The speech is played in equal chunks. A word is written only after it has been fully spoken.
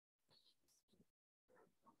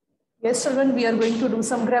Yes, children, we are going to do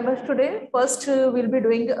some grammar today. First, we'll be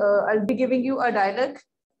doing, I'll be giving you a dialogue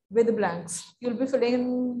with blanks. You'll be filling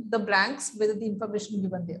in the blanks with the information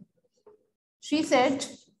given there. She said,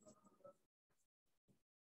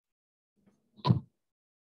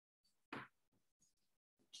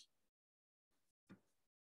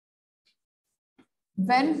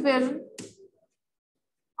 when will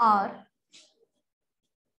our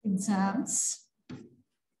exams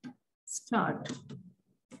start?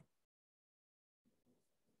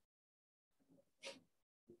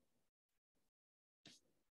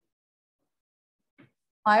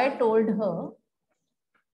 I told her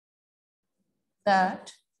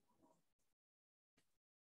that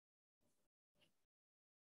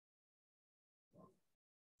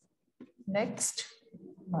next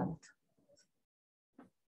month.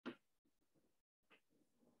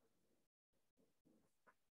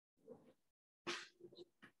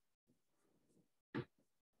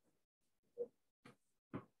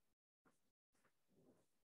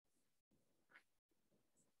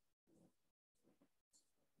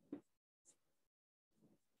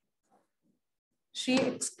 She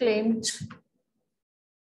exclaimed,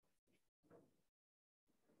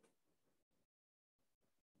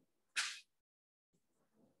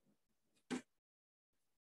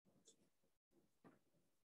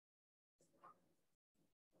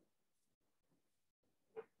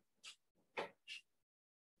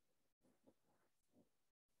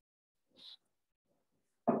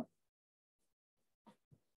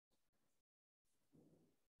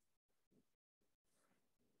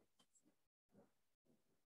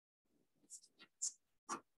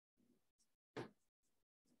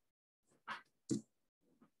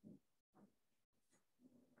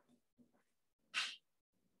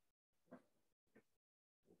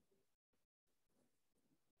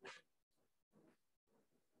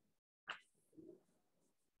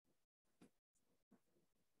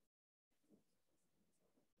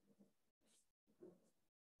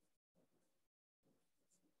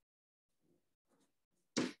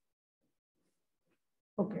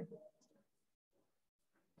 okay.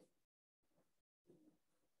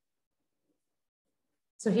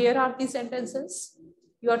 So here are the sentences.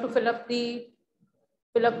 You have to fill up the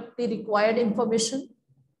required information.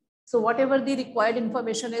 So whatever the required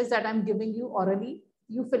information is that I'm giving you orally,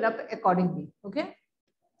 you fill up accordingly. Okay.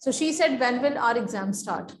 So she said, when will our exam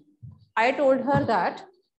start? I told her that.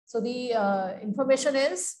 So the information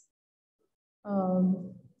is,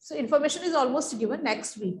 information is almost given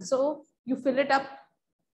next week. So you fill it up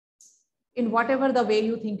in whatever the way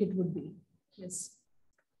you think it would be. Yes.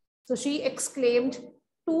 So she exclaimed,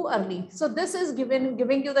 too early. So this is giving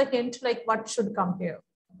you the hint like what should come here.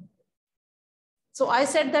 So I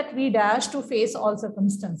said that we dash to face all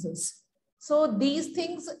circumstances. So these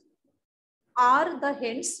things are the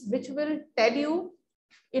hints which will tell you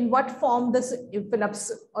in what form this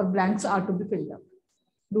fill-ups or blanks are to be filled up.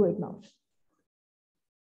 Do it now.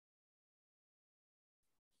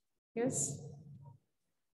 Yes.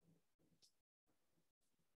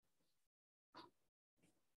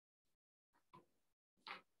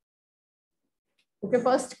 Okay,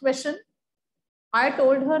 first question. I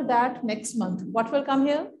told her that next month. What will come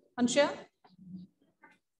here, Ansha?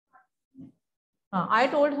 I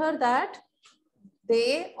told her that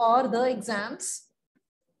they or the exams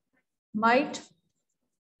might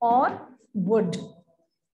or would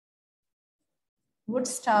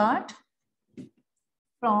start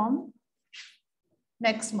from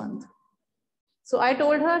next month. So I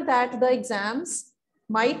told her that the exams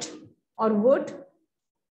might or would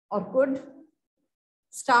or could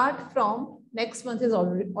start from next month is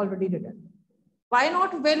already written. Why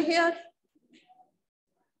not will here?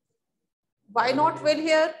 Why not will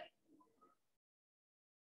here?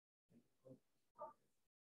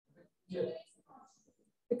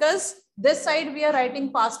 Because this side we are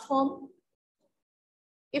writing past form.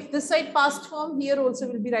 If this side past form, here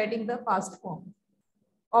also will be writing the past form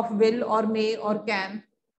of will or may or can.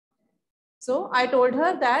 So I told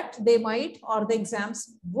her that they might or the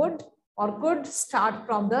exams would or could start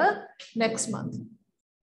from the next month.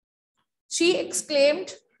 She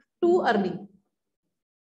exclaimed, too early.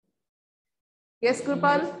 Yes,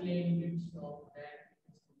 Krupal?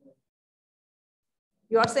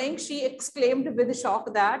 You are saying she exclaimed with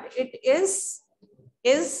shock that it is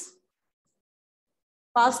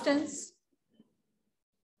past tense.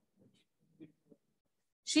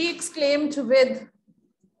 She exclaimed with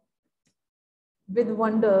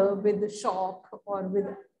wonder, with shock, or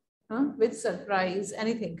with surprise,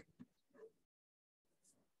 anything.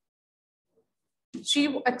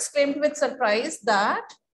 She exclaimed with surprise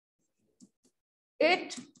that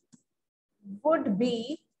it would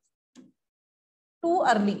be too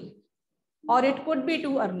early, or it could be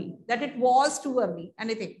too early, that it was too early,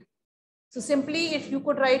 anything. So simply if you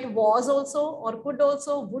could write was also, or could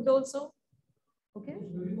also, would also. Okay.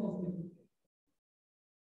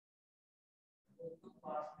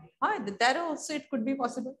 That also it could be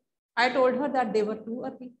possible. I told her that they were too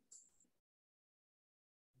early.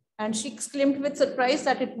 And she exclaimed with surprise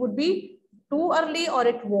that it would be too early or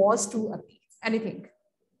it was too early, anything.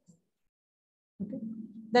 Okay.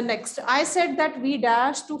 The next, I said that we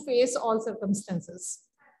dash to face all circumstances.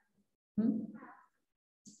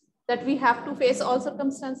 That we have to face all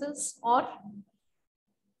circumstances, or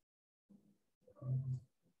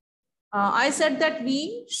I said that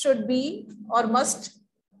we should be or must,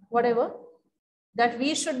 whatever, that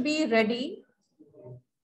we should be ready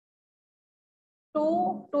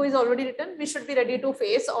to is already written, we should be ready to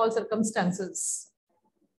face all circumstances.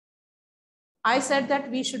 I said that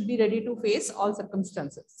we should be ready to face all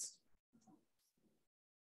circumstances.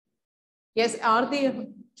 Yes, are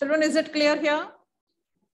the children, is it clear here?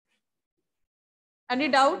 Any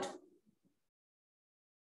doubt?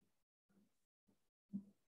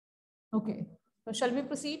 Okay, so shall we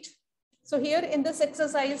proceed? So here in this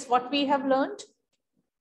exercise, what we have learned,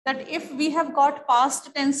 that if we have got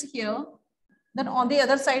past tense here, then on the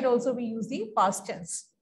other side also we use the past tense.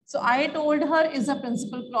 So I told her is a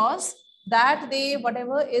principal clause, that they,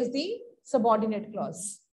 whatever is the subordinate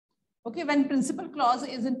clause. Okay, when principal clause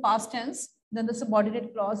is in past tense, then the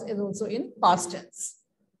subordinate clause is also in past tense.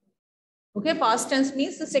 Okay, past tense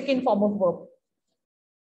means the second form of verb.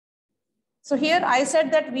 So here I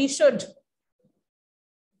said that we should.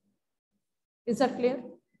 Is that clear?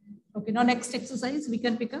 Okay, now next exercise we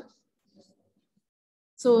can pick up.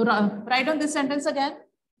 So write on this sentence again.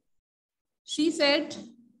 She said,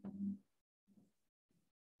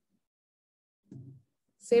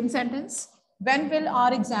 same sentence, when will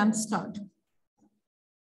our exams start?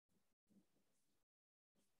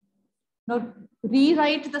 Now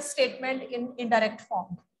rewrite the statement in indirect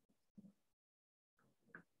form.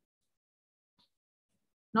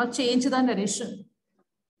 Now change the narration.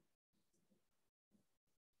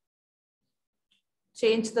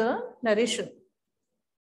 Change the narration.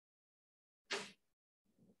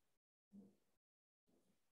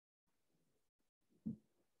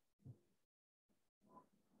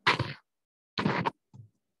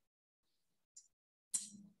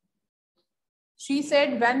 She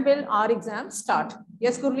said, when will our exams start?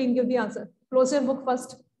 Yes, Gurleen, give the answer. Close your book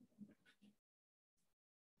first.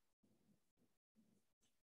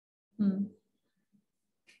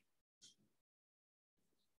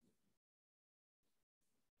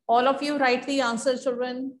 All of you write the answer,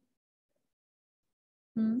 children.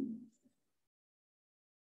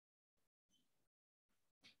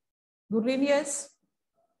 Gurleen, yes.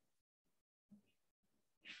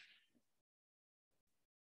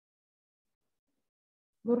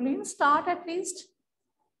 Gurleen, start at least.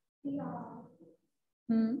 Yeah.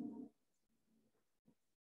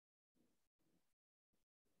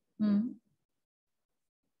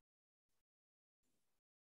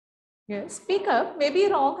 Yes, speak up. Maybe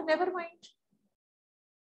wrong, never mind.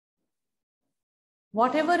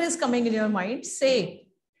 Whatever is coming in your mind, say.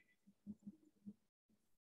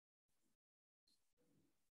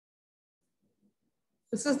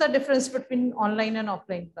 This is the difference between online and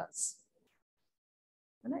offline class.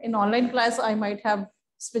 In online class, I might have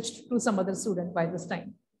switched to some other student by this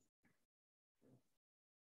time.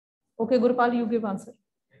 Okay, Gurupal, you give answer.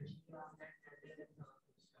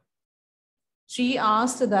 She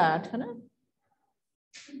asked that.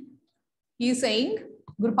 He is saying,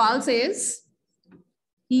 Gurupal says,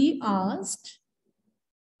 he asked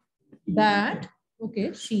that,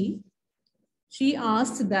 okay, she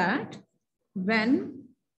asked that when,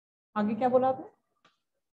 आगे क्या बोला आपने?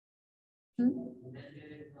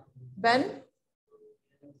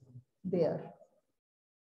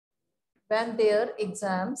 When their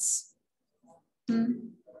exams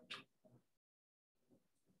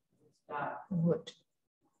would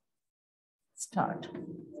start.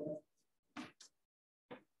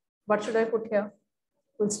 What should I put here?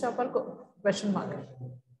 Full stop or question mark?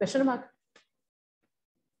 Question mark.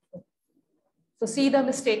 So see the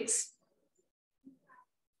mistakes.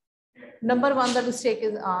 Number one, the mistake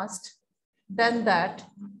is asked, then that,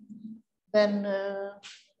 then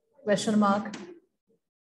question mark.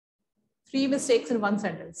 3 mistakes in one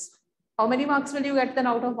sentence. How many marks will you get then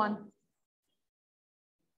out of 1?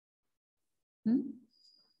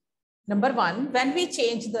 Number one, when we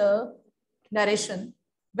change the narration,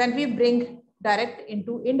 when we bring direct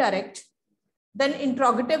into indirect, then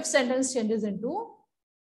interrogative sentence changes into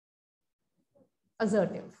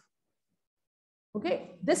assertive.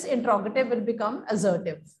 Okay, this interrogative will become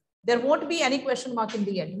assertive. There won't be any question mark in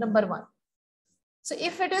the end, number one. So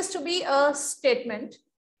if it is to be a statement,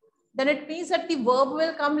 then it means that the verb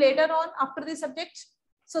will come later on after the subject.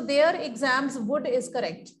 So their exams would is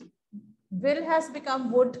correct. Will has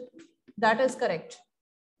become would, that is correct.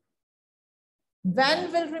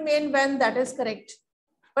 When will remain when, that is correct.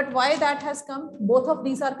 But why that has come? Both of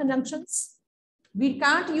these are conjunctions. We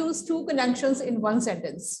can't use two conjunctions in one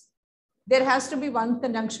sentence. There has to be one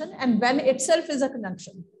conjunction, and when itself is a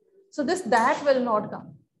conjunction. So this that will not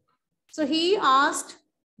come. So he asked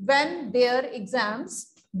when their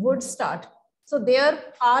exams would start. So their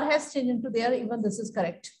R has changed into there, even this is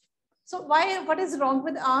correct. So why, what is wrong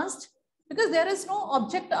with asked? Because there is no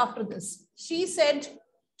object after this. She said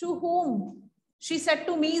to whom? She said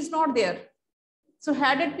to me is not there. So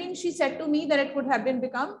had it been she said to me, then it would have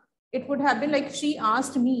been like she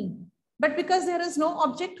asked me. But because there is no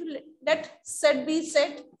object, let said be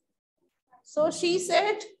said. So she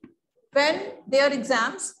said when their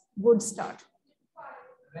exams would start.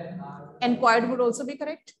 Inquired would also be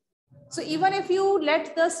correct. So even if you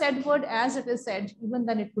let the said word as it is said, even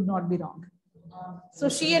then it would not be wrong. So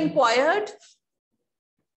she inquired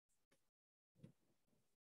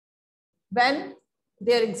when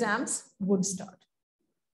their exams would start.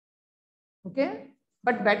 Okay,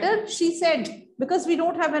 but better she said, because we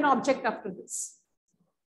don't have an object after this.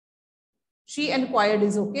 She inquired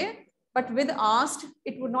is okay, but with asked,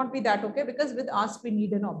 it would not be that okay, because with asked, we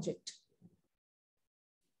need an object.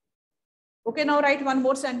 Okay, now write one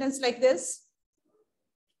more sentence like this.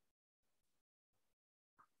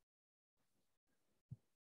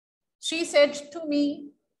 She said to me,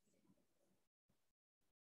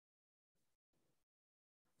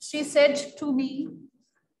 she said to me,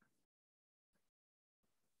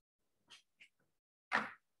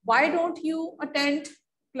 why don't you attend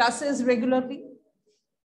classes regularly?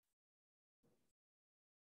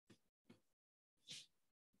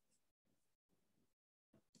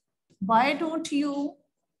 Why don't you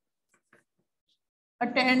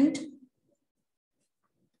attend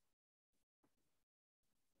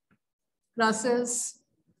classes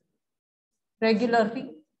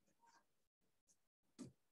regularly?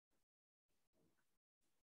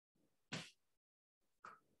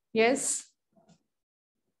 Yes.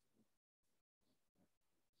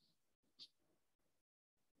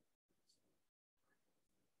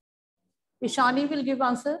 Ishani will give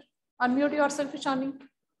answer. Unmute yourself, Ishani.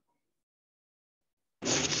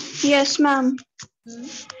 Yes, ma'am.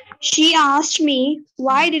 She asked me,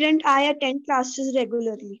 why didn't I attend classes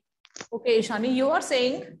regularly? Okay, Ishani, you are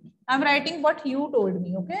saying, I'm writing what you told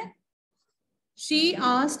me, okay? She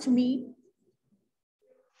asked me,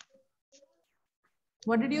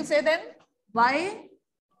 what did you say then? Why?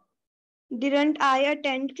 Didn't I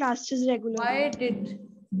attend classes regularly? Why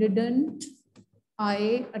didn't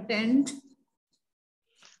I attend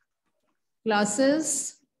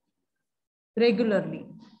classes regularly?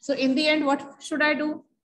 So in the end, what should I do?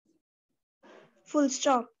 Full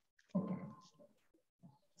stop. Okay.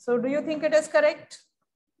 So do you think it is correct?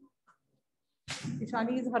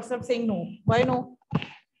 Ishani is herself saying no. Why no?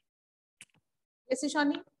 Yes,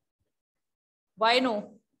 Ishani? Why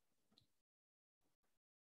no?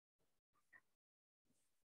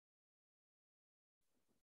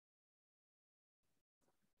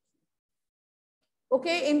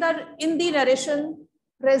 Okay, in the narration,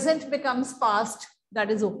 present becomes past. That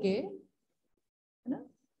is okay.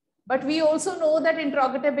 But we also know that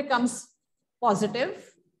interrogative becomes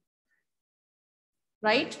positive,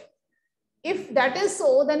 right? If that is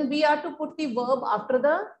so, then we are to put the verb after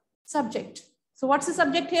the subject. So what's the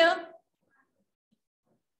subject here?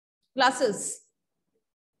 Classes.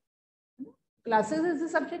 Classes is the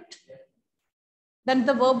subject. Then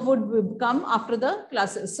the verb would come after the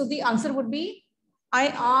classes. So the answer would be,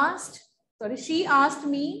 she asked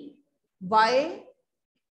me why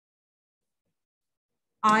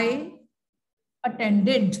I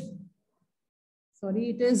attended.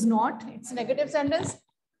 Sorry, it is not. It's negative sentence.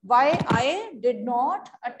 Why I did not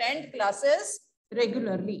attend classes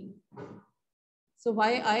regularly. So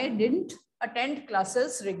why I didn't attend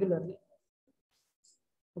classes regularly.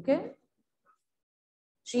 Okay.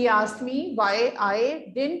 She asked me why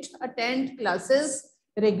I didn't attend classes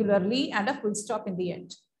regularly and a full stop in the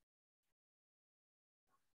end.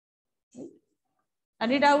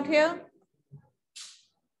 Any doubt here?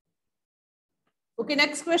 Okay,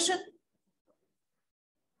 next question.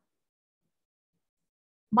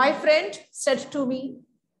 My friend said to me,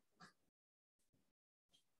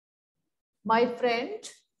 my friend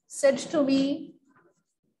said to me,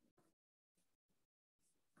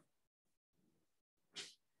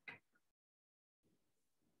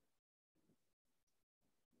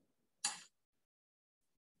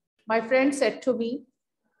 My friend said to me,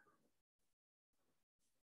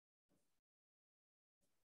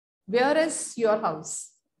 where is your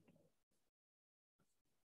house?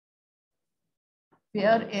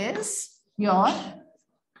 Where is your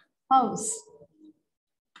house?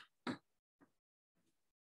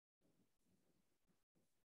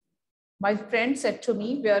 My friend said to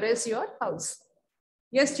me, where is your house?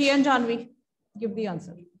 Yes, G and Janvi, give the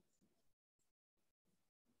answer.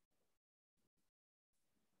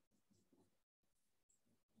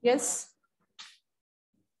 Yes.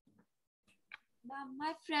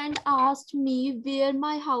 My friend asked me where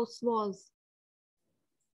my house was.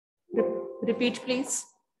 Repeat, please.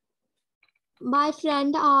 My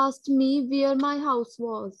friend asked me where my house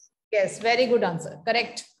was. Yes, very good answer.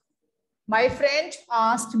 Correct. My friend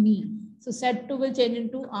asked me. So said to will change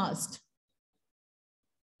into asked.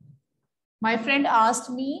 My friend asked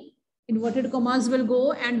me, inverted commas will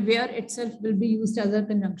go and where itself will be used as a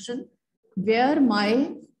conjunction. Where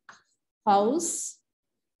my house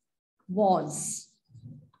was.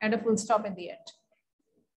 And a full stop in the end.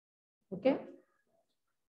 Okay.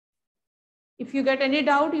 If you get any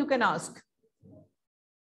doubt, you can ask.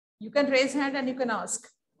 You can raise hand and you can ask.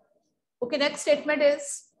 Okay, next statement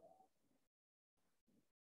is,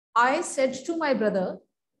 I said to my brother,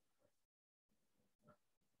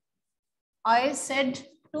 I said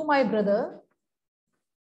to my brother,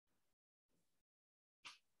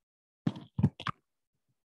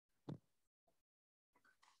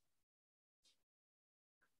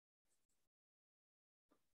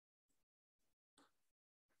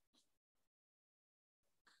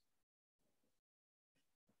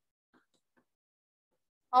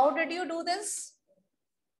 how did you do this?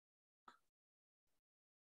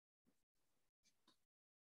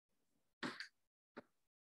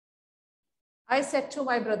 I said to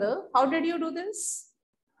my brother, how did you do this?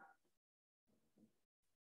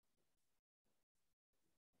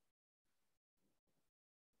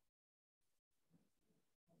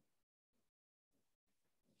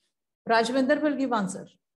 Rajvinder will give answer.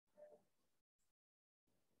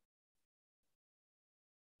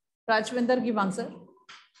 Rajvinder, give answer.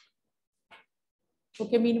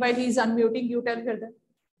 Okay, meanwhile he is unmuting, you tell her that.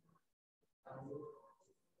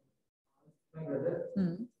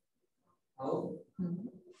 How?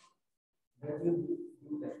 Have you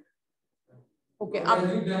do that? Okay, What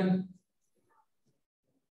have you done?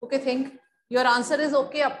 Okay, think. Your answer is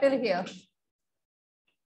okay up till here.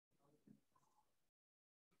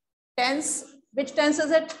 Tense, which tense is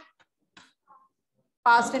it?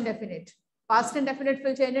 Past indefinite. Past indefinite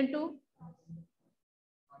will change into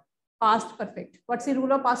past perfect. What's the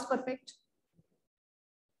rule of past perfect?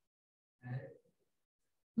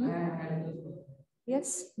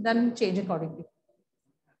 Yes, then change accordingly.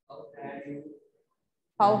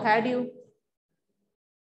 How had you?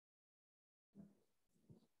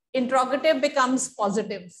 Interrogative becomes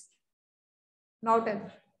positive. Now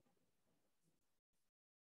tell.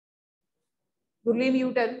 Gurleen,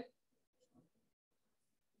 you tell.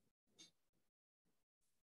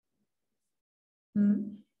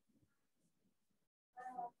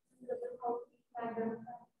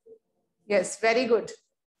 Yes, very good.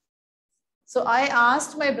 So I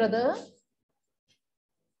asked my brother,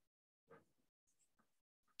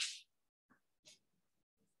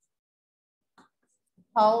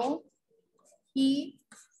 how he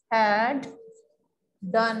had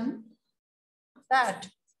done that.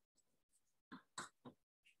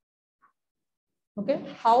 Okay,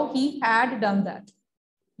 how he had done that.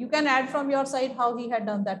 You can add from your side how he had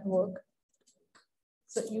done that work.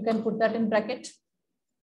 So you can put that in bracket.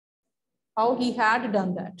 How he had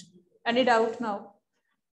done that. Any doubt now?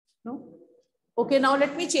 No? Okay, now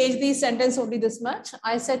let me change the sentence only this much.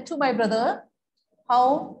 I said to my brother,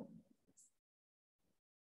 how?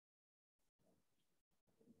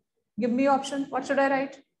 Give me option. What should I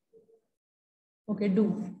write? Okay,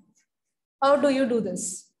 do. How do you do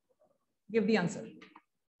this? Give the answer.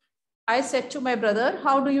 I said to my brother,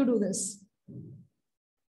 how do you do this?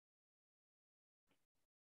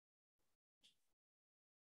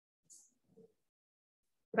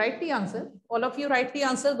 Write the answer. All of you write the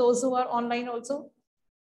answer, those who are online also.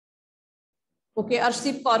 Okay,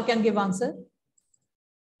 Arshdeep Kaur can give answer.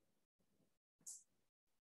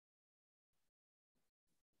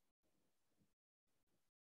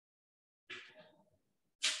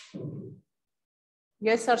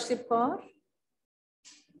 Yes, Arshdeep Kaur.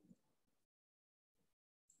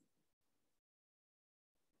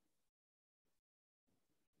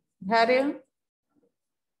 Dharya.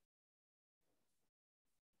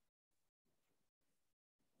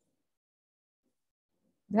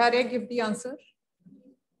 Dharya, give the answer.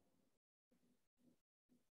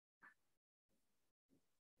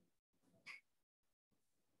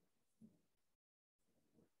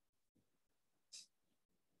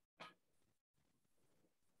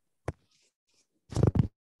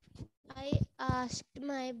 asked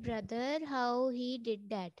my brother how he did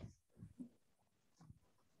that.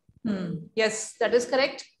 Yes, that is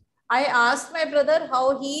correct. I asked my brother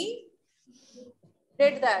how he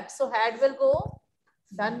did that. So had will go,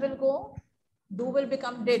 done will go, do will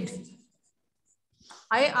become did.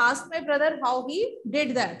 I asked my brother how he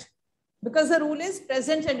did that. Because the rule is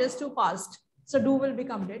present changes to past. So do will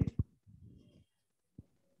become did.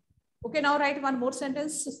 Okay, now write one more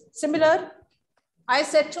sentence. Similar. I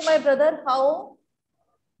said to my brother how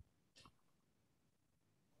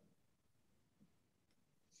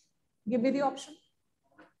give me the option.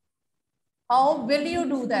 How will you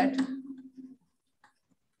do that?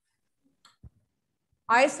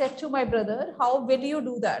 I said to my brother, how will you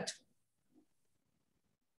do that?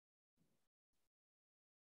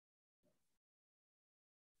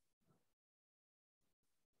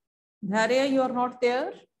 Dharya, you are not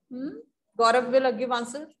there. Gaurav will give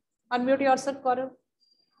answer. Unmute yourself, Gaurav.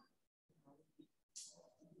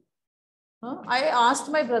 I asked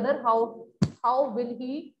my brother how will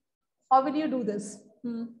you do this?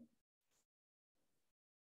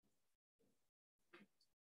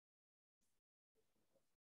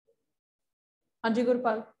 Anji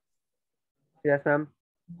Gurpal. Yes, ma'am.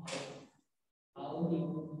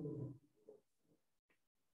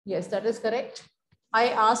 Yes, that is correct. I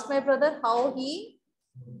asked my brother how he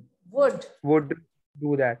would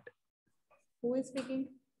do that. Who is speaking?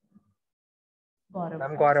 Gaurav.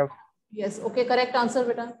 Ma'am, Gaurav. Yes, okay, correct answer,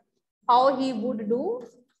 beta. How he would do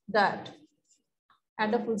that.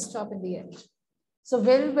 And a full stop in the end. So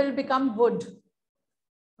will become would.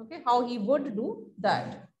 Okay, how he would do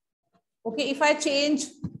that. Okay, if I change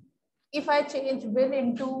will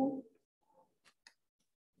into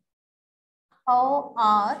how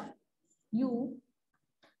are you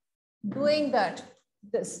doing that?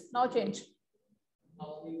 This now change.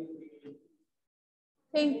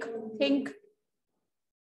 Think.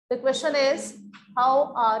 The question is,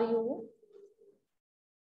 how are you?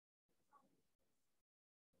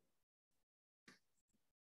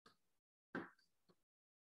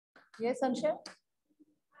 Yes, Anshay?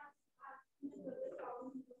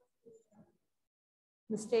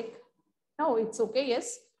 Mistake. No, it's okay.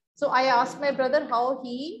 Yes. So I asked my brother how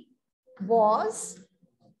he was.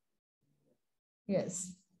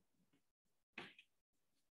 Yes.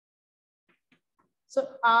 So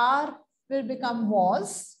are will become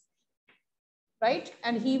was, right?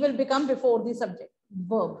 And he will become before the subject,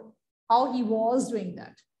 verb. How he was doing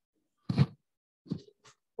that.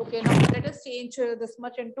 Okay, now let us change this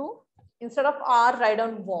much into, instead of are, write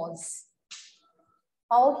down was.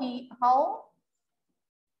 How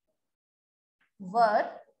were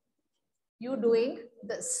you doing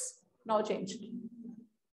this? Now change.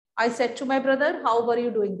 I said to my brother, how were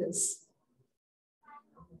you doing this?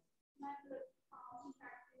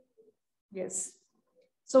 Yes.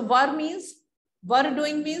 So were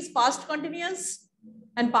doing means past continuous,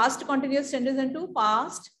 and past continuous changes into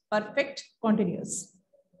past perfect continuous.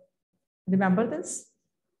 Remember this?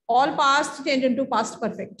 All past change into past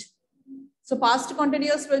perfect. So past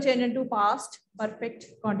continuous will change into past perfect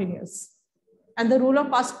continuous. And the rule of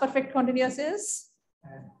past perfect continuous is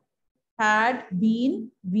had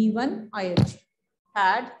been V1 ing.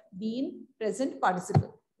 Had been present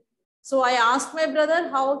participle. So I asked my brother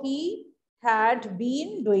how he had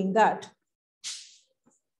been doing that.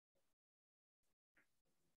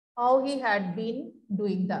 How he had been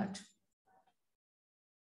doing that.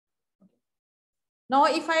 Now,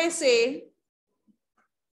 if I say,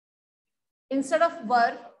 instead of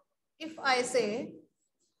were, if I say,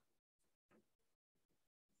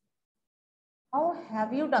 how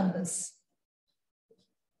have you done this?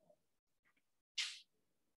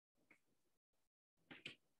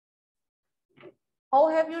 How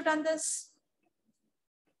have you done this?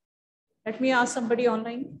 Let me ask somebody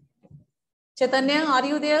online. Chaitanya, are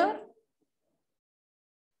you there?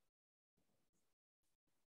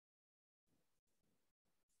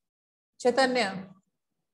 Chaitanya.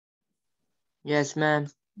 Yes, ma'am.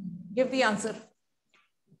 Give the answer.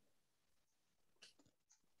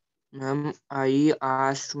 Ma'am, I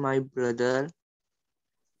asked my brother.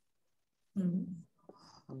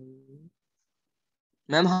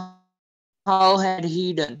 Ma'am, how had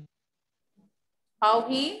he done? How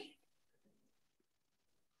he?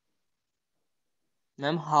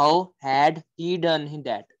 Ma'am, how had he done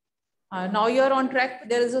that? Now you're on track.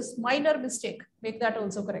 There is a minor mistake. Make that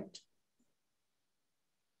also correct.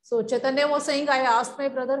 So Chaitanya was saying, I asked my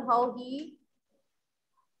brother how he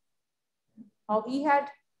had.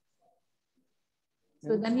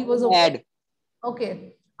 So then he was okay.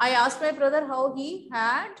 Okay. I asked my brother how he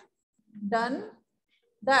had done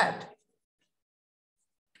that.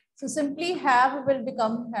 So simply have will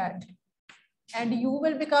become had, and you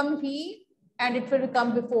will become he, and it will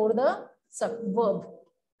come before the verb.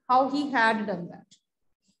 How he had done that.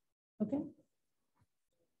 Okay.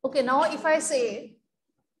 Okay, now if I say,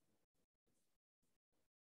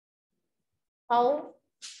 how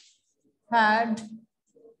had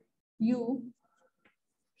you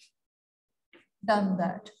done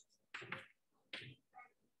that?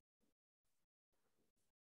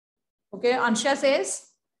 Okay, Ansha says,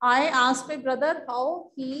 I asked my brother how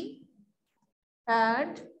he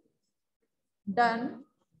had done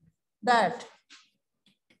that.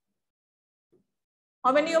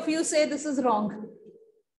 How many of you say this is wrong?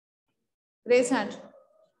 Raise hand.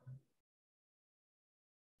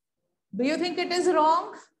 Do you think it is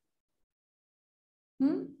wrong?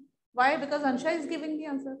 Why? Because Ansha is giving the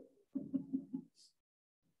answer.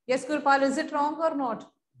 Yes, Gurpal, is it wrong or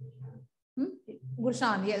not?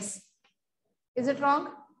 Gurshan, yes. Is it wrong?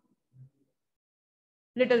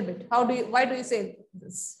 Little bit. Why do you say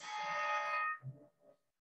this?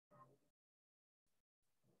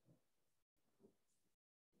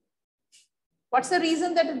 What's the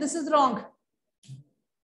reason that this is wrong?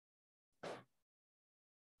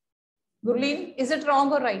 Gurleen, is it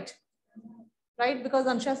wrong or right? Right, because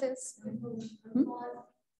Ansha says.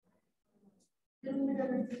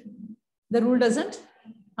 The rule doesn't?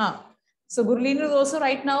 So Gurleen is also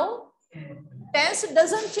right now. Tense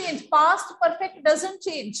doesn't change. Past perfect doesn't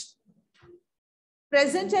change.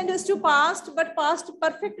 Present changes to past, but past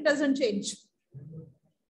perfect doesn't change.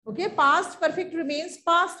 Okay, past perfect remains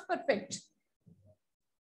past perfect.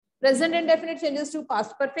 Present indefinite changes to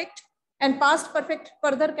past perfect, and past perfect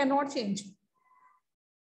further cannot change.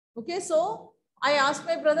 Okay, so I asked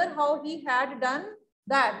my brother how he had done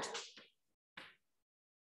that.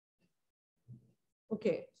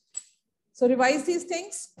 Okay, so revise these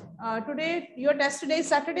things. Today, your test today is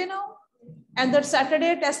Saturday now, and the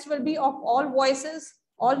Saturday test will be of all voices,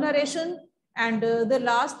 all narration, and the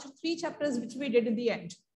last 3 chapters which we did in the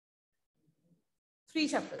end. 3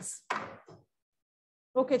 chapters.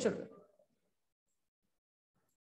 Okay, children.